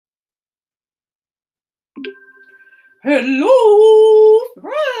Hello,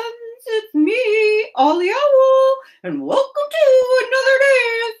 friends, it's me, Ollie Owl, and welcome to another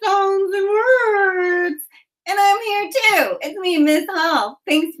day of Sounds and Words. And I'm here too. It's me, Miss Hall.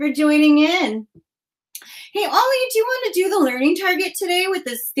 Thanks for joining in. Hey, Ollie, do you want to do the learning target today with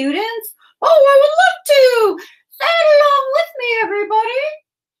the students? Oh, I would love to. Say it along with me, everybody.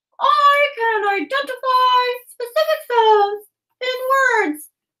 I can identify specific sounds in words.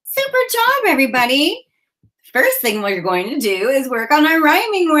 Super job, everybody. First thing we're going to do is work on our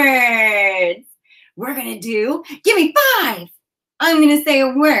rhyming words. We're going to do, give me 5. I'm going to say a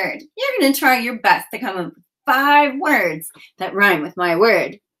word. You're going to try your best to come up with 5 words that rhyme with my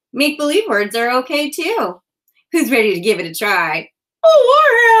word. Make-believe words are okay too. Who's ready to give it a try? Oh,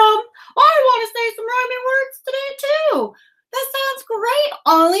 I am. I want to say some rhyming words today too. That sounds great,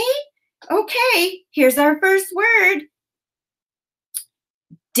 Ollie. Okay, here's our first word.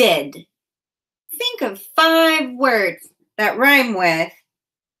 Did. Think of 5 words that rhyme with,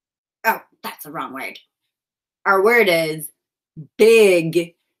 oh, that's the wrong word. Our word is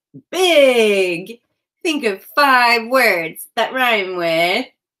big, big. Think of 5 words that rhyme with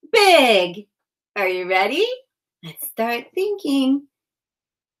big. Are you ready? Let's start thinking.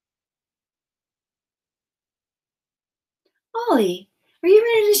 Ollie, are you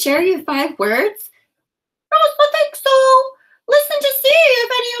ready to share your 5 words? I think so. Listen to see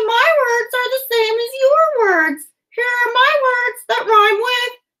if any of my words are the same as your words. Here are my words that rhyme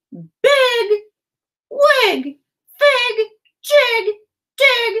with big, wig, fig, jig,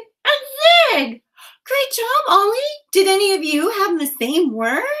 dig, and zig. Great job, Ollie. Did any of you have the same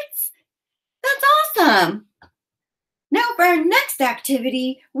words? That's awesome. Now for our next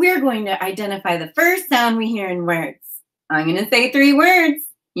activity, we're going to identify the first sound we hear in words. I'm going to say 3 words.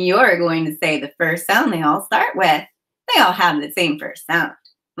 You're going to say the first sound they all start with. They all have the same first sound.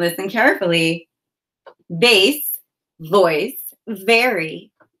 Listen carefully. Bass, voice, very.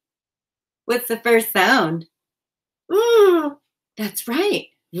 What's the first sound? Ooh, that's right.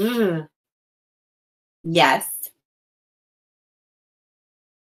 Ooh. Yes.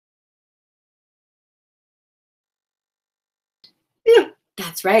 Ooh,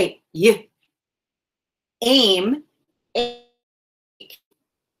 that's right. You. Aim,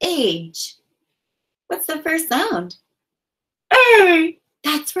 age. What's the first sound? A.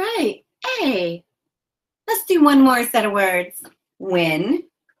 That's right. A. Let's do one more set of words. Win,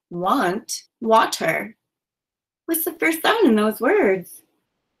 want, water. What's the first sound in those words?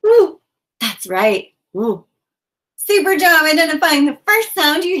 Woo. That's right. Woo. Super job identifying the first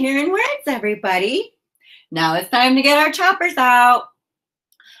sound you hear in words, everybody. Now it's time to get our choppers out.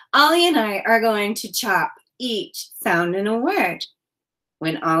 Ollie and I are going to chop each sound in a word.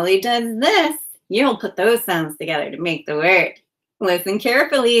 When Ollie does this, you'll put those sounds together to make the word. Listen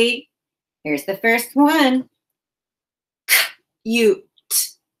carefully. Here's the first one. Cute.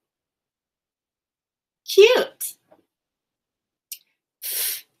 Cute.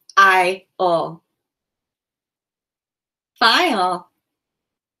 File. File.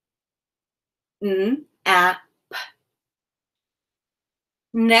 App.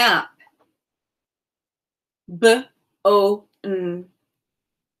 Nap. Bone.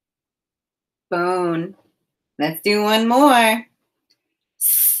 Bone. Let's do one more.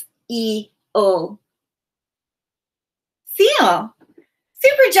 Seal. Seal.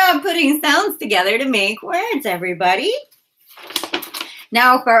 Super job putting sounds together to make words, everybody.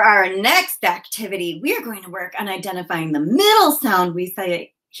 Now for our next activity, we are going to work on identifying the middle sound we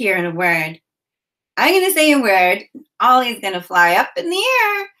say here in a word. I'm going to say a word. Ollie's going to fly up in the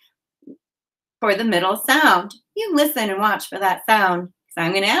air for the middle sound. You listen and watch for that sound. So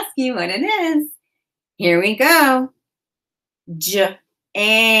I'm going to ask you what it is. Here we go. Jam.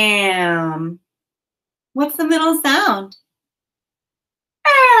 What's the middle sound?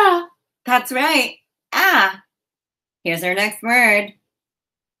 Ah. That's right. Ah. Here's our next word.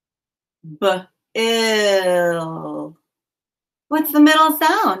 Ill. What's the middle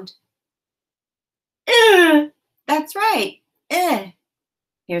sound? That's right.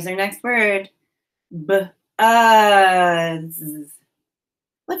 Here's our next word. Buzz.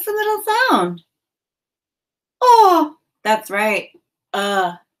 What's the middle sound? Oh, that's right.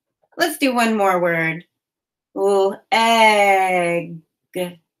 Let's do one more word. Ooh, egg.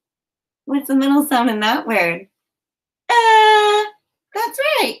 What's the middle sound in that word? That's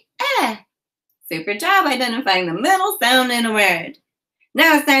right. Super job identifying the middle sound in a word.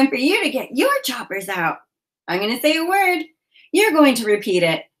 Now it's time for you to get your choppers out. I'm going to say a word. You're going to repeat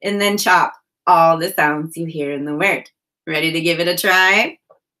it and then chop all the sounds you hear in the word. Ready to give it a try?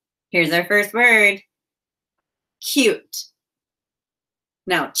 Here's our first word. Cute.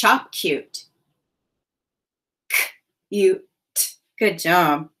 Now chop cute. U, T. Good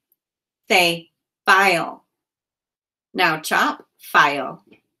job. Say file. Now chop, file.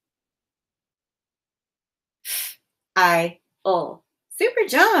 I, O. Super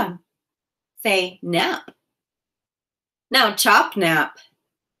job. Say nap. Now chop, nap.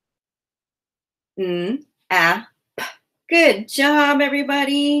 N, A, P. Good job,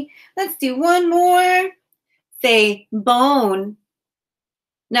 everybody. Let's do one more. Say bone.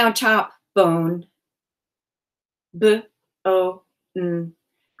 Now chop, bone. B, O, N.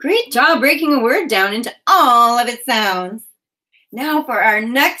 Great job breaking a word down into all of its sounds. Now for our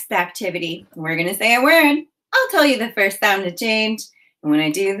next activity, we're going to say a word. I'll tell you the first sound to change. And when I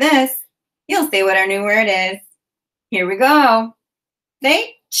do this, you'll say what our new word is. Here we go.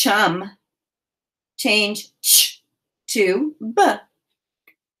 Say chum. Change ch to b.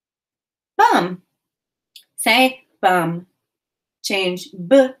 Bum. Say bum. Change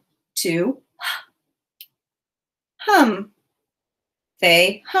b to h. Hum.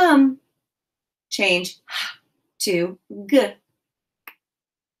 Say hum. Change h to g.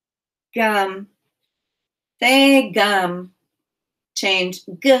 Gum. Say gum. Change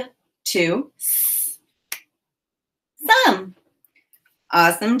g to s. Some.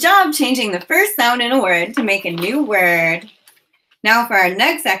 Awesome job changing the first sound in a word to make a new word. Now for our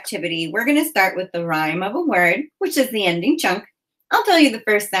next activity, we're going to start with the rhyme of a word, which is the ending chunk. I'll tell you the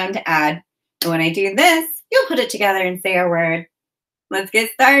first sound to add. And when I do this, you'll put it together and say our word. Let's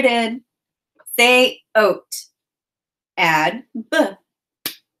get started. Say oat. Add b.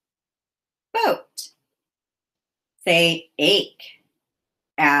 Boat. Say ache.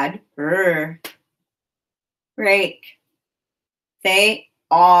 Add r. Rake. Say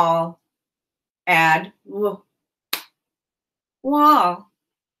all. Add w. Wall.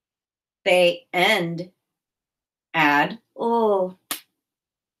 Say end. Add l.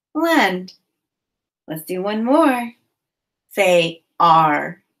 Lend. Let's do one more. Say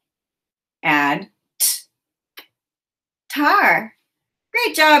r. Add t. Tar.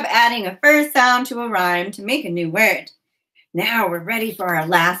 Great job adding a first sound to a rhyme to make a new word. Now we're ready for our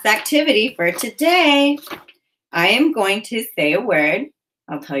last activity for today. I am going to say a word.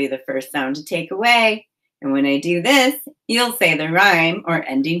 I'll tell you the first sound to take away. And when I do this, you'll say the rhyme or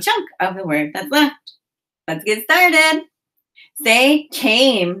ending chunk of the word that's left. Let's get started. Say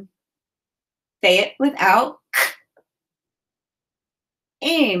came. Say it without k.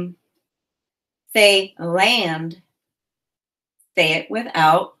 Aim. Say land. Say it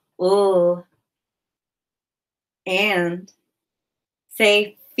without l. And.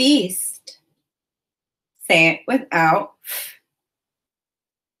 Say feast. Say it without f.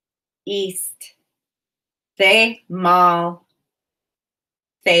 East. Say mall.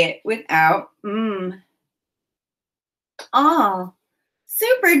 Say it without m. All.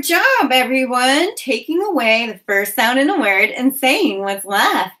 Super job, everyone, taking away the first sound in a word and saying what's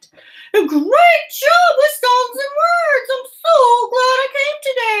left. Great job with sounds and words. I'm so glad I came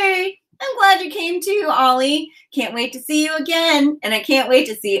today. I'm glad you came too, Ollie. Can't wait to see you again. And I can't wait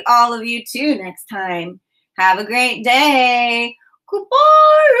to see all of you too next time. Have a great day.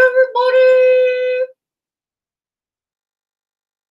 Goodbye, everybody.